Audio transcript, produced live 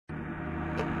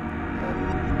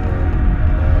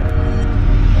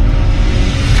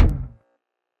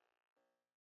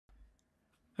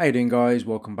How you doing, guys?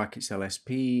 Welcome back. It's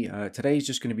LSP. Today is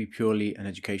just going to be purely an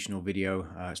educational video.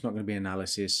 It's not going to be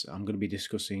analysis. I'm going to be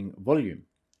discussing volume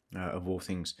of all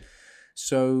things.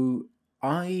 So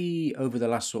over the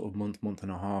last sort of month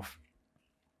and a half,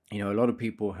 a lot of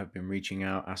people have been reaching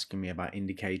out, asking me about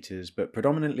indicators, but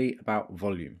predominantly about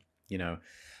volume.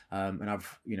 And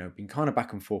I've, been kind of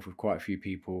back and forth with quite a few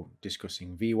people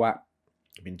discussing VWAP.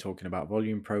 I've been talking about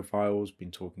volume profiles,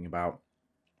 been talking about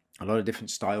a lot of different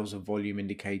styles of volume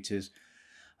indicators,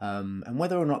 and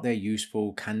whether or not they're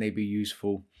useful. Can they be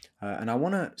useful? And I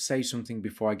want to say something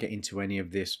before I get into any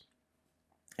of this,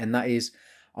 and that is,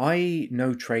 I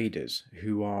know traders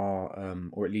who are,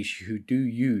 or at least who do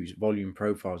use volume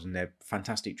profiles, and they're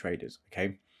fantastic traders.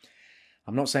 Okay,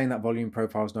 I'm not saying that volume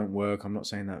profiles don't work. I'm not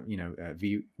saying that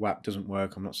VWAP doesn't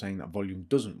work. I'm not saying that volume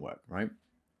doesn't work. Right.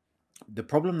 The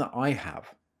problem that I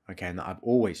have, okay, and that I've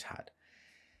always had,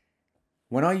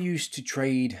 when I used to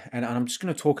trade, and I'm just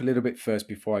going to talk a little bit first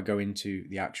before I go into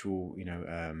the actual,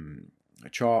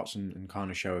 charts and kind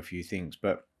of show a few things.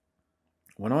 But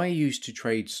when I used to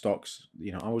trade stocks,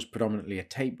 I was predominantly a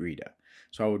tape reader.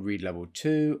 So I would read level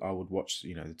 2, I would watch,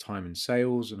 the time and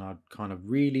sales, and I'd kind of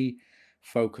really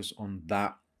focus on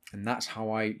that. And that's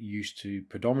how I used to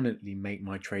predominantly make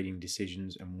my trading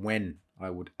decisions, and when I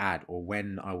would add, or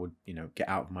when I would, get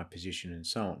out of my position and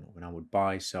so on, or when I would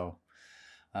buy, sell.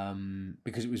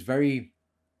 Because it was very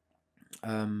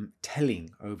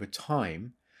telling over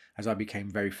time, as I became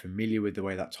very familiar with the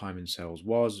way that time and sales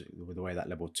was, with the way that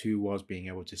level 2 was, being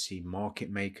able to see market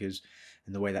makers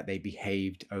and the way that they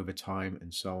behaved over time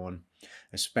and so on,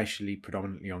 especially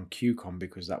predominantly on QCOM,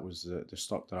 because that was the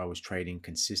stock that I was trading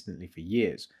consistently for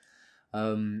years.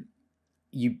 I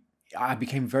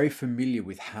became very familiar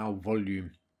with how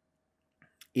volume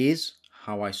is,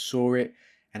 how I saw it,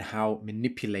 and how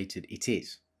manipulated it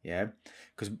is. Yeah,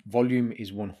 because volume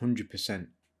is 100%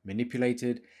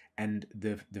 manipulated, and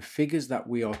the figures that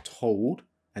we are told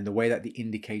and the way that the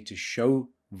indicators show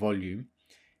volume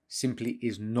simply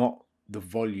is not the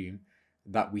volume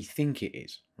that we think it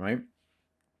is, right?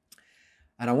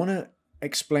 And I want to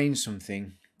explain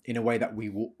something in a way that we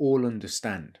will all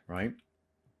understand, right?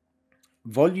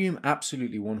 Volume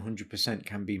absolutely 100%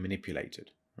 can be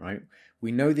manipulated, right?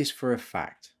 We know this for a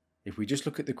fact. If we just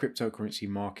look at the cryptocurrency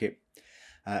market,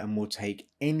 and we'll take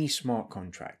any smart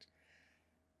contract,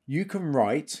 you can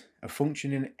write a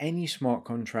function in any smart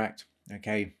contract,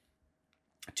 okay,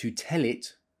 to tell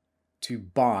it to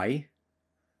buy,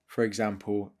 for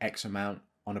example, X amount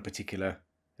on a particular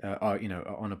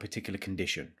on a particular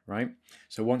condition, right?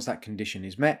 So once that condition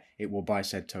is met, it will buy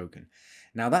said token.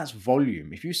 Now that's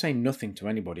volume. If you say nothing to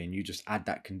anybody and you just add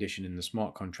that condition in the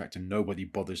smart contract and nobody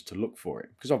bothers to look for it,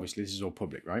 because obviously this is all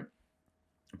public, right?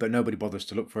 But nobody bothers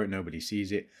to look for it, nobody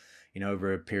sees it,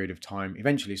 over a period of time.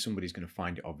 Eventually somebody's going to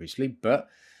find it, obviously, but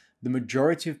the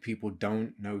majority of people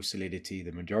don't know Solidity.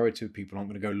 The majority of people aren't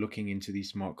going to go looking into these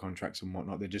smart contracts and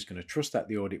whatnot. They're just going to trust that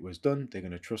the audit was done. They're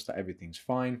going to trust that everything's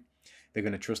fine. They're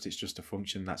going to trust it's just a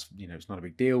function. That's, it's not a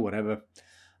big deal, whatever.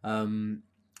 And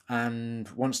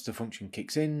once the function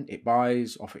kicks in, it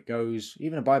buys, off it goes.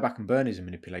 Even a buyback and burn is a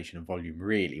manipulation of volume,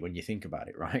 really, when you think about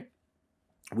it, right?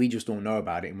 We just all know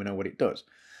about it and we know what it does.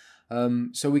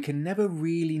 So we can never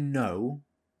really know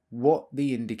what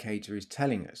the indicator is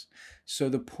telling us. So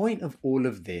the point of all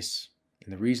of this,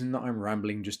 and the reason that I'm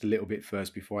rambling just a little bit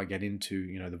first before I get into,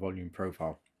 the volume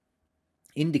profile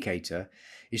indicator,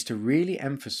 is to really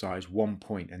emphasize one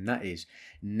point, and that is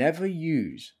never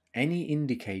use any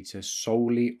indicator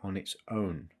solely on its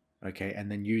own. Okay, and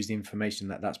then use the information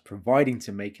that that's providing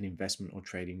to make an investment or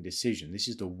trading decision. This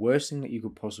is the worst thing that you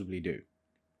could possibly do.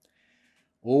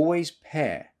 Always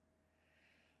pair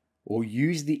or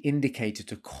use the indicator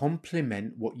to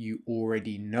complement what you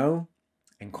already know,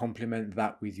 and complement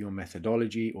that with your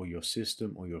methodology or your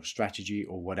system or your strategy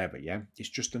or whatever. Yeah, it's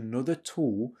just another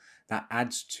tool that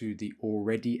adds to the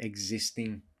already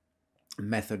existing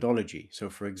methodology.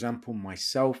 So for example,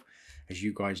 myself, as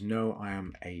you guys know, I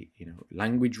am a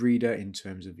language reader in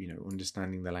terms of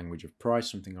understanding the language of price,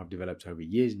 something I've developed over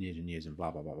years and years and years, and blah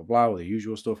blah blah blah blah, all the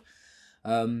usual stuff.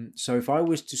 So if I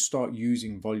was to start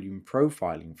using volume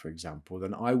profiling, for example,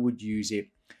 then I would use it,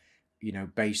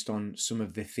 based on some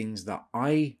of the things that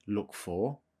I look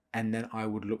for, and then I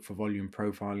would look for volume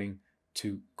profiling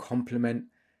to complement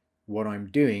what I'm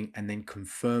doing and then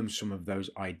confirm some of those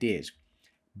ideas.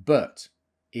 But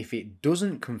if it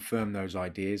doesn't confirm those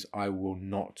ideas, I will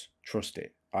not trust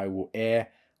it. I will err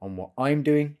on what I'm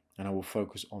doing, and I will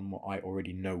focus on what I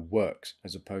already know works,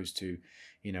 as opposed to,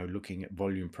 looking at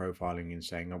volume profiling and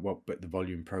saying, oh, well, but the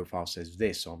volume profile says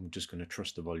this, so I'm just going to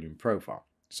trust the volume profile.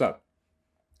 So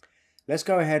let's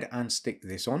go ahead and stick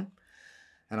this on.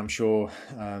 And I'm sure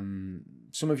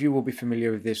some of you will be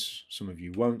familiar with this, some of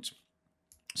you won't.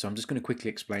 So I'm just going to quickly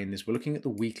explain this. We're looking at the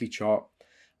weekly chart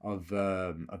of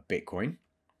Bitcoin,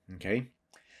 okay?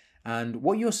 And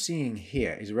what you're seeing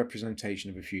here is a representation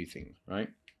of a few things, right?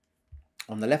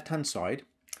 On the left-hand side,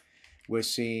 we're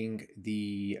seeing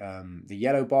the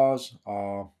yellow bars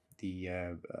are the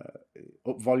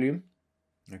up volume,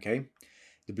 okay?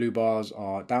 The blue bars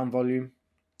are down volume.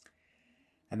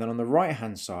 And then on the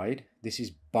right-hand side, this is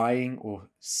buying or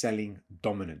selling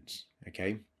dominance,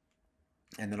 okay?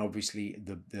 And then obviously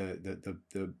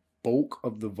the bulk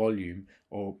of the volume,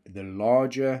 or the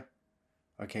larger,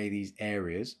 okay, these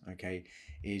areas, okay,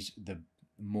 is the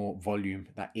more volume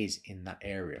that is in that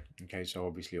area, okay? So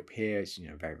obviously up here, it's, you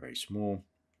know, very, very small,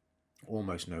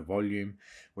 almost no volume,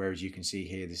 whereas you can see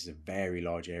here, this is a very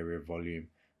large area of volume.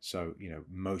 So, you know,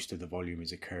 most of the volume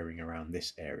is occurring around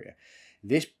this area.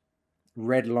 This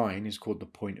red line is called the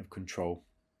point of control.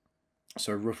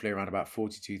 So roughly around about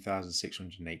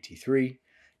 42,683,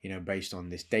 you know, based on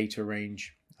this data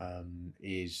range,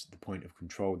 is the point of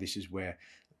control. This is where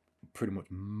pretty much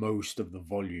most of the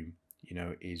volume, you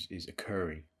know, is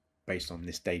occurring based on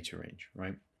this data range,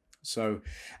 right? So,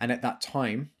 and at that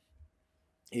time,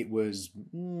 it was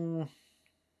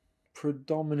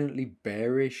predominantly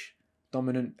bearish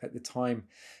dominant at the time.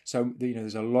 So, you know,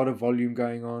 there's a lot of volume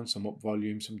going on, some up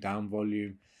volume, some down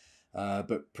volume.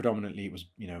 But predominantly it was,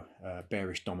 you know,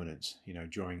 bearish dominance, you know,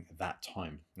 during that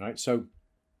time, right? So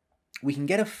we can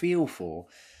get a feel for,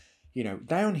 you know,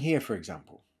 down here, for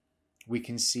example, we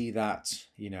can see that,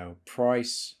 you know,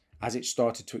 price, as it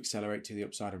started to accelerate to the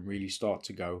upside and really start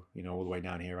to go, you know, all the way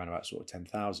down here around about sort of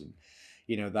 10,000,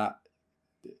 you know, that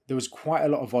there was quite a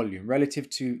lot of volume relative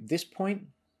to this point,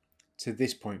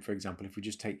 for example. If we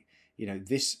just take, you know,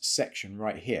 this section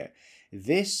right here,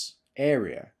 this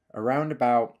area around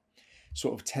about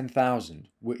sort of 10,000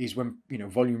 is when, you know,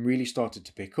 volume really started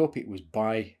to pick up. It was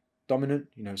buy dominant,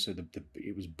 you know, so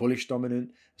it was bullish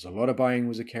dominant. There's a lot of buying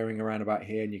was occurring around about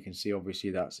here, and you can see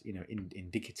obviously that's, you know,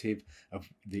 indicative of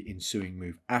the ensuing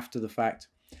move after the fact.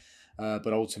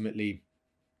 But ultimately,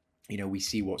 you know, we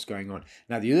see what's going on.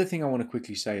 Now, the other thing I want to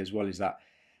quickly say as well is that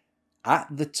at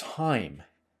the time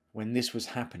when this was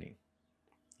happening,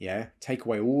 yeah, take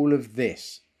away all of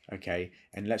this, okay,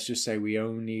 and let's just say we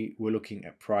only were looking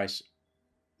at price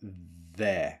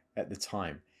there at the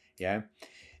time, yeah,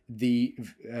 the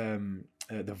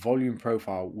volume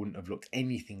profile wouldn't have looked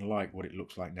anything like what it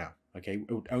looks like now, okay?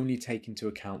 It would only take into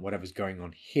account whatever's going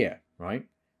on here, right?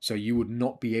 So you would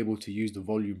not be able to use the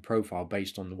volume profile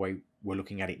based on the way we're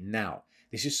looking at it now.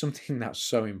 This is something that's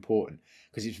so important,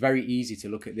 because it's very easy to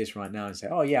look at this right now and say,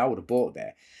 oh yeah, I would have bought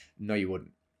there. No, you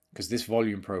wouldn't, because this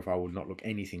volume profile would not look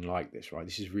anything like this, right?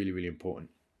 This is really, really important.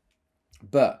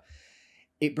 But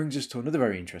it brings us to another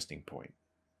very interesting point.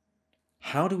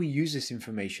 How do we use this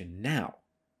information now?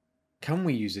 Can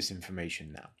we use this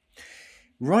information now?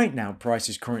 Right now, price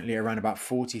is currently around about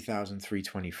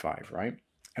 40,325, right?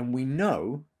 And we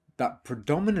know that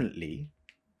predominantly,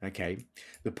 okay,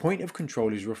 the point of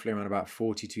control is roughly around about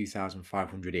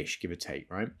 42,500-ish, give or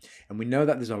take, right? And we know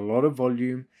that there's a lot of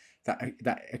volume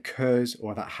that occurs,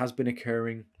 or that has been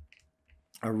occurring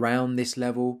around this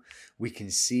level. We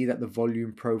can see that the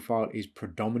volume profile is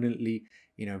predominantly,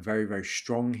 you know, very, very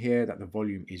strong here, that the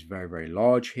volume is very, very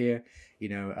large here, you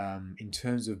know. In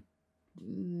terms of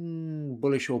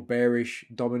bullish or bearish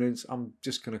dominance, I'm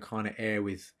just going to kind of err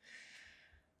with,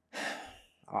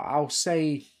 I'll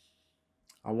say,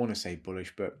 I want to say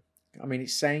bullish, but I mean,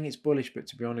 it's saying it's bullish, but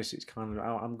to be honest, it's kind of,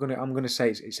 I'm gonna say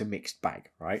it's a mixed bag,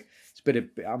 right? It's a bit of,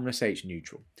 I'm gonna say it's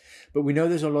neutral, but we know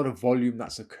there's a lot of volume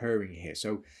that's occurring here,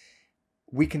 so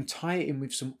we can tie it in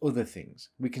with some other things.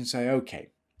 We can say,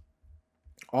 okay,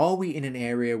 are we in an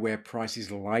area where price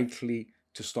is likely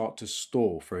to start to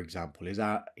stall, for example? Is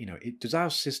our, you know, does our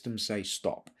system say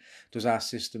stop? Does our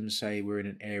system say we're in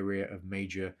an area of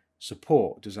major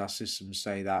support? Does our system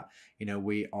say that, you know,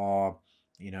 we are,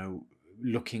 you know,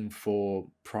 looking for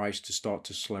price to start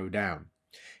to slow down?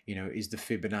 You know, is the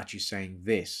Fibonacci saying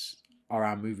this? Are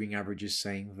our moving averages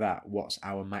saying that? What's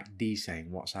our MACD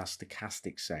saying? What's our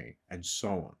stochastic saying? And so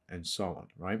on and so on,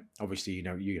 right? Obviously,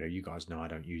 you guys know I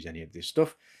don't use any of this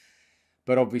stuff,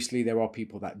 but obviously there are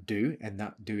people that do, and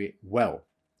that do it well,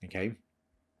 okay?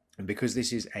 And because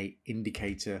this is a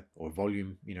indicator or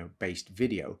volume, you know, based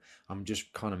video, I'm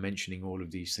just kind of mentioning all of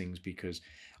these things because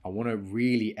I want to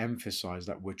really emphasize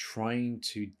that we're trying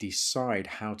to decide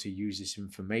how to use this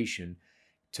information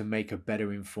to make a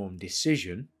better informed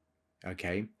decision,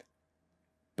 okay,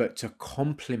 but to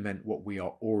complement what we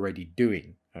are already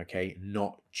doing, okay?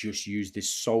 Not just use this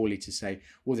solely to say,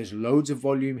 well, there's loads of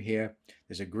volume here.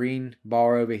 There's a green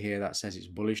bar over here that says it's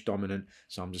bullish dominant,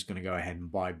 so I'm just going to go ahead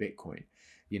and buy Bitcoin.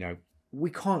 You know, we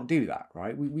can't do that,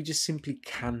 right? We just simply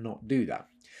cannot do that.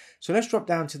 So let's drop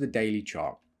down to the daily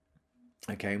chart.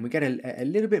 Okay, and we get a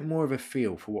little bit more of a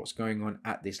feel for what's going on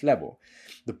at this level.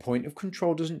 The point of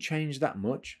control doesn't change that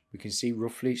much. We can see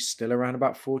roughly still around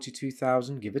about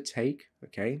 42,000, give or take.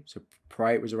 Okay, so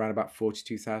prior it was around about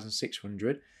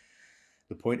 42,600.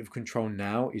 The point of control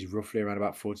now is roughly around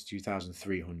about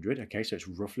 42,300. Okay, so it's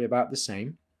roughly about the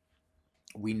same.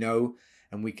 We know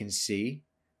and we can see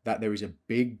that there is a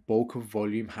big bulk of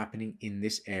volume happening in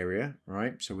this area,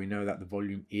 right? So we know that the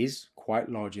volume is quite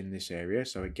large in this area.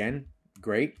 So again,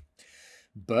 great.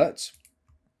 But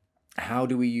how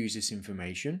do we use this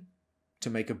information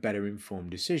to make a better informed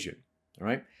decision,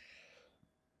 right?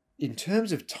 In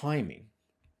terms of timing,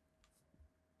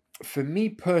 for me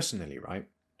personally, right,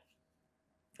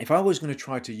 if I was going to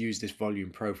try to use this volume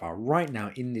profile right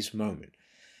now in this moment,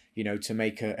 you know, to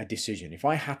make a decision, if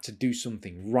I had to do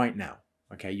something right now,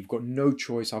 okay, you've got no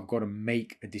choice. I've got to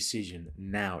make a decision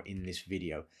now in this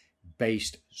video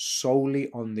based solely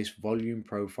on this volume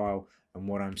profile and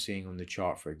what I'm seeing on the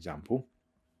chart, for example.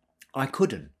 I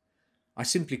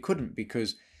simply couldn't,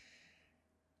 because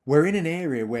we're in an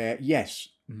area where, yes,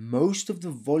 most of the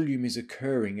volume is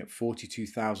occurring at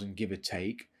 42,000, give or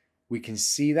take. We can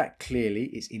see that clearly.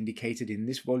 It's indicated in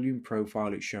this volume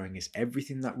profile. It's showing us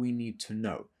everything that we need to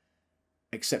know,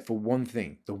 except for one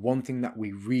thing, the one thing that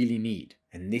we really need.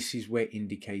 And this is where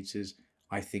indicators,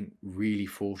 I think, really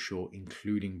fall short,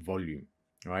 including volume,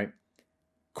 right?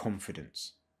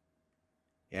 Confidence.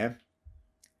 Yeah.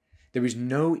 There is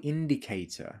no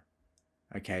indicator,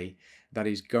 okay, that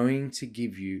is going to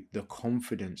give you the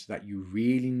confidence that you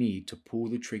really need to pull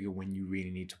the trigger when you really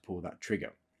need to pull that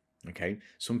trigger. Okay.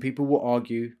 Some people will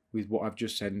argue with what I've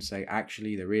just said and say,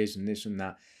 actually, there is, and this and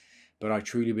that. But I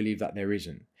truly believe that there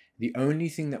isn't. The only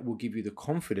thing that will give you the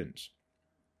confidence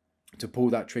to pull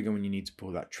that trigger when you need to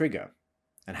pull that trigger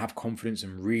and have confidence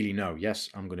and really know, yes,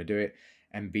 I'm going to do it,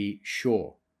 and be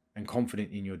sure and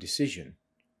confident in your decision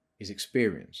is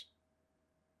experience.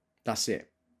 That's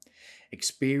it.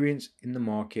 Experience in the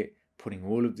market, putting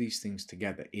all of these things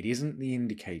together. It isn't the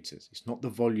indicators. It's not the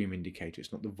volume indicator.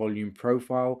 It's not the volume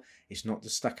profile. It's not the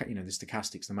the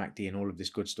stochastics, the MACD, and all of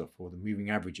this good stuff, or the moving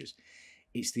averages.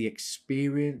 It's the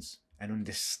experience and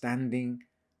understanding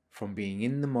from being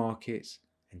in the markets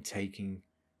and taking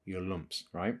your lumps,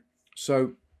 right?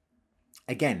 So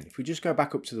again, if we just go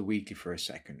back up to the weekly for a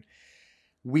second,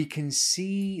 we can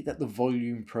see that the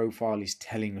volume profile is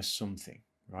telling us something,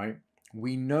 right?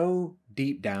 We know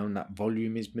deep down that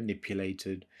volume is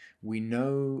manipulated. We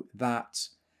know that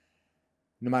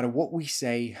no matter what we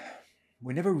say,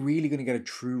 we're never really going to get a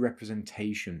true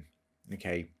representation,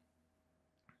 okay,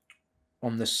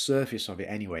 on the surface of it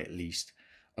anyway, at least,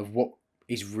 of what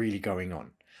is really going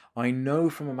on. I know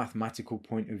from a mathematical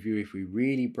point of view, if we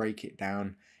really break it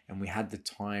down and we had the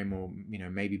time, or, you know,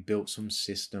 maybe built some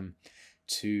system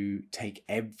to take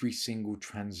every single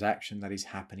transaction that is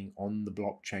happening on the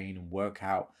blockchain and work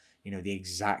out, you know, the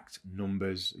exact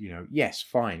numbers, you know, yes,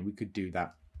 fine, we could do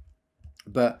that.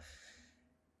 But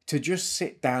to just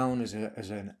sit down as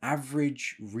an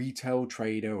average retail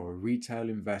trader or a retail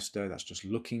investor that's just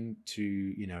looking to,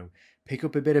 you know, pick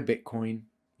up a bit of Bitcoin,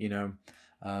 you know,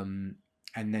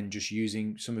 and then just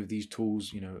using some of these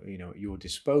tools, you know, at your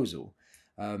disposal,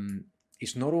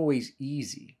 it's not always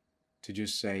easy to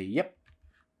just say, yep,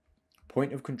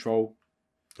 point of control,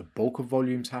 the bulk of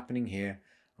volume's happening here,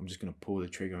 I'm just going to pull the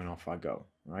trigger and off I go,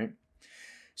 right?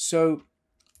 So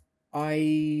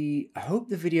I hope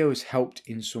the video has helped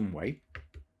in some way.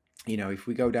 You know, if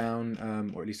we go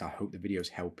down, or at least I hope the video is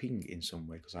helping in some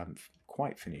way, because I haven't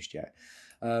quite finished yet.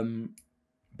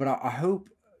 But I hope,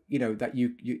 you know, that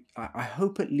I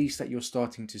hope at least that you're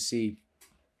starting to see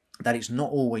that it's not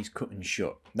always cut and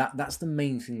shut. That's the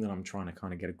main thing that I'm trying to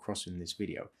kind of get across in this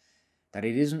video, that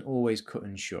it isn't always cut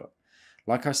and shut.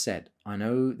 Like I said, I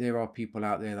know there are people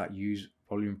out there that use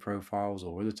volume profiles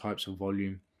or other types of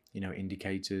volume, you know,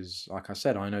 indicators. Like I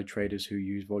said, I know traders who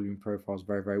use volume profiles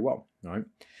very, very well, right?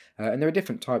 And there are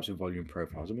different types of volume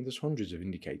profiles. I mean, there's hundreds of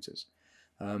indicators.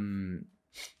 Let me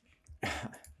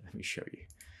show you.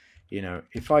 You know,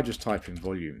 if I just type in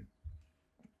volume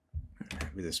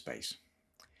with a space,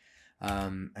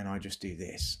 and I just do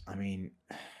this, I mean,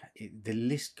 the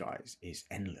list, guys, is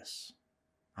endless.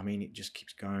 I mean, it just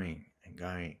keeps going and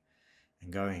going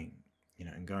and going, you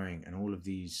know, and going, and all of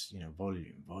these, you know,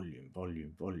 volume.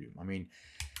 I mean,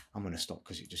 I'm going to stop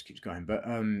because it just keeps going. But,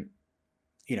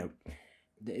 you know,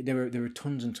 there are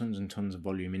tons and tons and tons of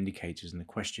volume indicators, and the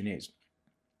question is,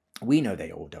 we know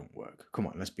they all don't work. Come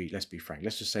on, let's be frank.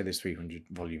 Let's just say there's 300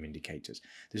 volume indicators.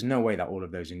 There's no way that all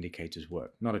of those indicators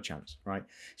work. Not a chance, right?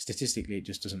 Statistically, it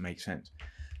just doesn't make sense.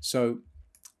 So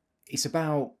it's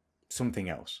about something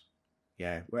else.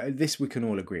 Yeah, well, this we can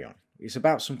all agree on. It's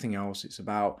about something else. It's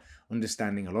about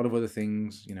understanding a lot of other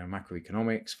things, you know,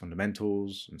 macroeconomics,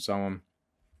 fundamentals, and so on.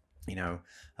 You know,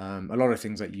 a lot of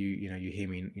things that you hear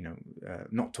me,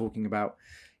 not talking about,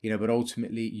 but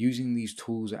ultimately using these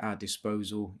tools at our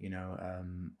disposal,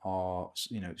 are,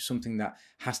 something that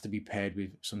has to be paired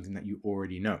with something that you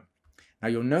already know. Now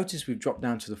you'll notice we've dropped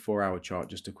down to the 4-hour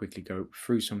chart just to quickly go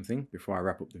through something before I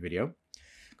wrap up the video,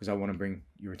 because I want to bring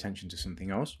your attention to something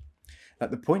else.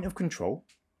 At the point of control,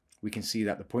 we can see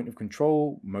that the point of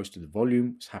control, most of the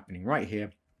volume is happening right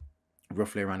here,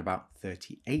 roughly around about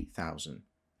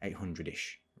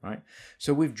 38,800-ish, right?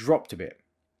 So we've dropped a bit.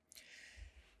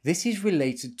 This is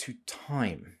related to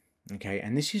time, okay?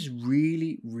 And this is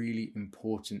really, really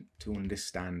important to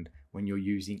understand when you're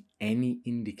using any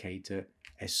indicator,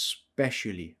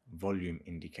 especially volume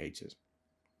indicators,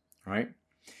 right?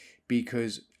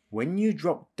 Because when you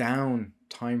drop down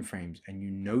timeframes and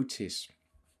you notice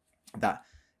that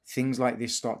things like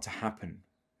this start to happen,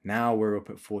 now we're up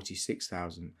at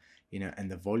 46,000,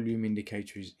 and the volume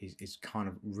indicator is kind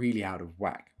of really out of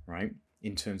whack, right?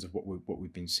 In terms of what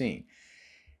we've been seeing.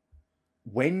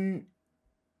 When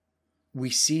we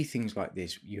see things like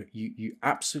this, you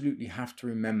absolutely have to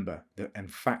remember that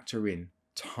and factor in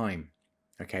time,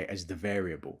 okay, as the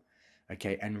variable,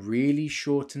 okay, and really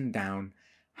shorten down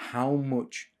how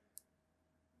much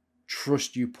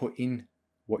trust you put in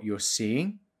what you're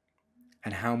seeing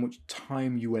and how much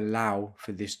time you allow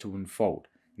for this to unfold.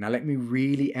 Now, let me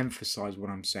really emphasize what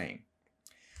I'm saying.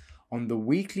 On the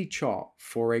weekly chart,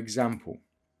 for example,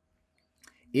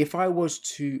 if I was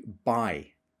to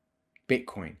buy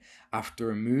Bitcoin after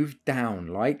a move down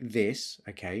like this,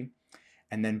 okay,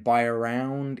 and then buy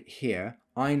around here,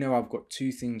 I know I've got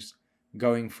two things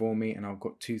going for me and I've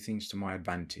got two things to my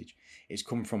advantage. It's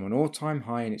come from an all-time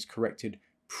high and it's corrected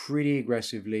pretty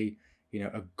aggressively,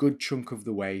 a good chunk of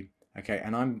the way, okay,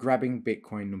 and I'm grabbing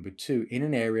Bitcoin number 2 in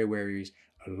an area where there is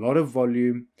a lot of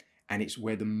volume and it's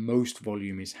where the most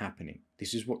volume is happening.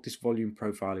 This is what this volume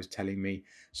profile is telling me.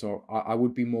 So I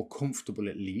would be more comfortable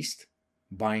at least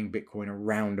buying Bitcoin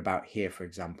around about here, for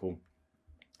example,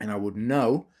 and I would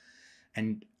know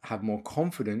and have more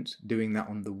confidence doing that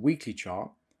on the weekly chart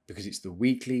because it's the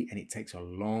weekly and it takes a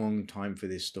long time for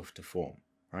this stuff to form,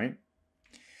 right?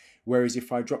 Whereas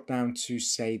if I drop down to,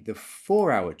 say, the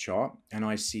 4-hour chart and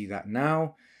I see that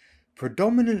now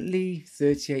predominantly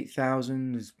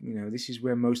 38,000, this is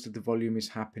where most of the volume is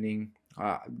happening.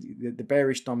 The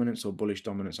bearish dominance or bullish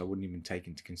dominance I wouldn't even take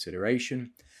into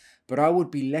consideration, but I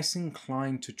would be less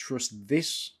inclined to trust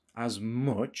this as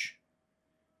much,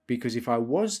 because if I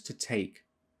was to take,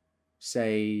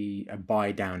 say, a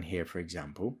buy down here, for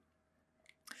example,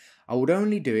 I would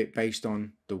only do it based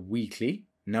on the weekly,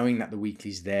 knowing that the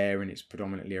weekly's there and it's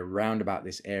predominantly around about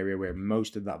this area where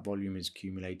most of that volume is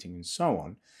accumulating and so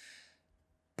on.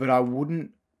 But I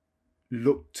wouldn't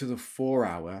look to the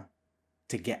 4-hour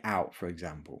to get out, for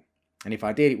example. And if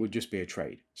I did, it would just be a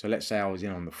trade. So let's say I was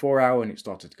in on the 4-hour and it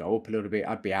started to go up a little bit.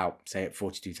 I'd be out, say, at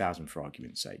 42,000 for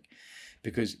argument's sake,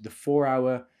 because the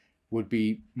 4-hour would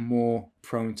be more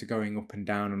prone to going up and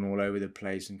down and all over the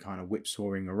place and kind of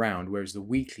whipsawing around, whereas the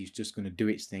weekly is just going to do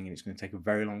its thing and it's going to take a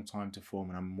very long time to form,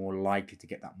 and I'm more likely to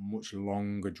get that much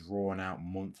longer drawn out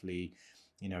monthly,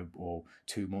 or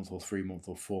 2-month or 3-month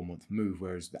or 4-month move,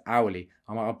 whereas the hourly,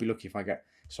 I'll be lucky if I get,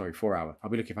 4-hour, I'll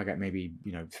be lucky if I get maybe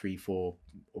 3, 4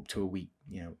 up to a week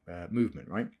movement,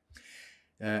 right?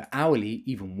 Hourly,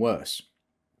 even worse.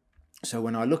 So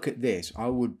when I look at this, I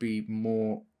would be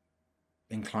more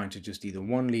inclined to just either,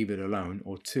 1, leave it alone,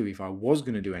 or 2, if I was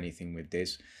going to do anything with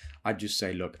this, I'd just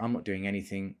say, look, I'm not doing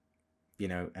anything,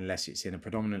 unless it's in a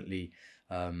predominantly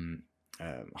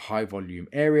high volume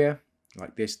area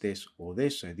like this, or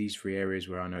this. So these 3 areas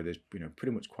where I know there's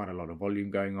pretty much quite a lot of volume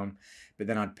going on, but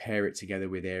then I'd pair it together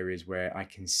with areas where I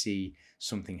can see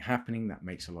something happening that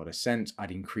makes a lot of sense.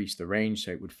 I'd increase the range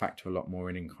so it would factor a lot more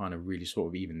in and kind of really sort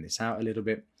of even this out a little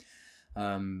bit.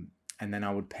 And then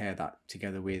I would pair that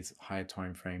together with higher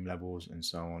time frame levels and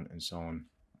so on and so on.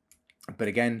 But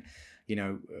again,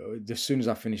 as soon as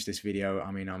I finish this video,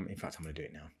 in fact, I'm going to do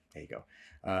it now. There you go.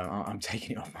 I'm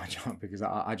taking it off my chart because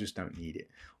I just don't need it,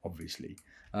 obviously.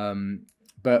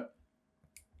 But,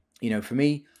 for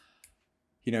me,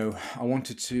 I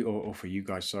wanted to, or for you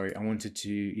guys, sorry, I wanted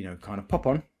to, kind of pop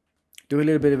on, do a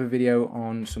little bit of a video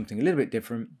on something a little bit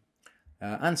different.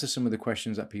 answer some of the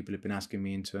questions that people have been asking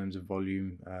me in terms of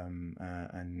volume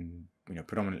and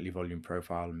predominantly volume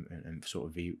profile and sort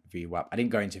of VWAP. I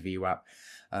didn't go into VWAP.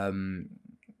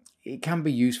 It can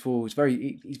be useful. It's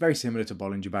very similar to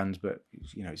Bollinger Bands, but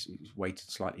it's weighted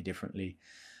slightly differently.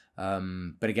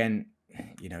 But again,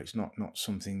 it's not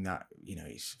something that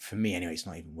it's, for me anyway, it's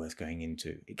not even worth going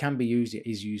into. It can be used. It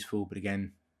is useful, but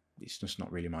again, it's just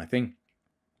not really my thing.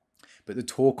 But the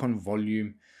talk on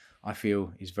volume, I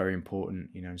feel, is very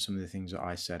important. Some of the things that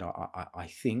I said, I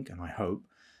think and I hope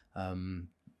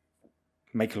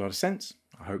make a lot of sense.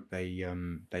 I hope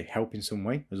they help in some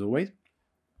way, as always.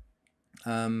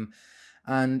 And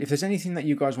if there's anything that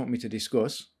you guys want me to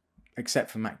discuss,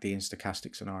 except for MACD and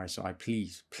stochastics and RSI,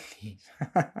 please.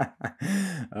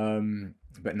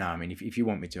 But no, I mean, if you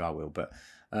want me to, I will. But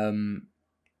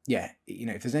yeah,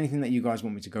 if there's anything that you guys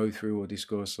want me to go through or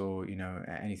discuss, or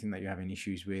anything that you're having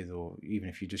issues with, or even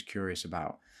if you're just curious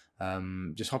about,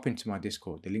 just hop into my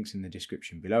Discord. The link's in the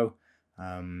description below,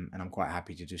 and I'm quite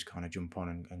happy to just kind of jump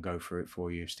on and go through it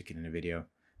for you, stick it in a video,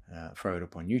 throw it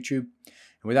up on YouTube.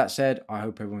 And with that said, I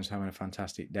hope everyone's having a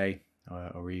fantastic day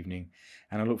or evening,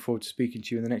 and I look forward to speaking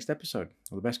to you in the next episode.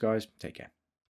 All the best, guys. Take care.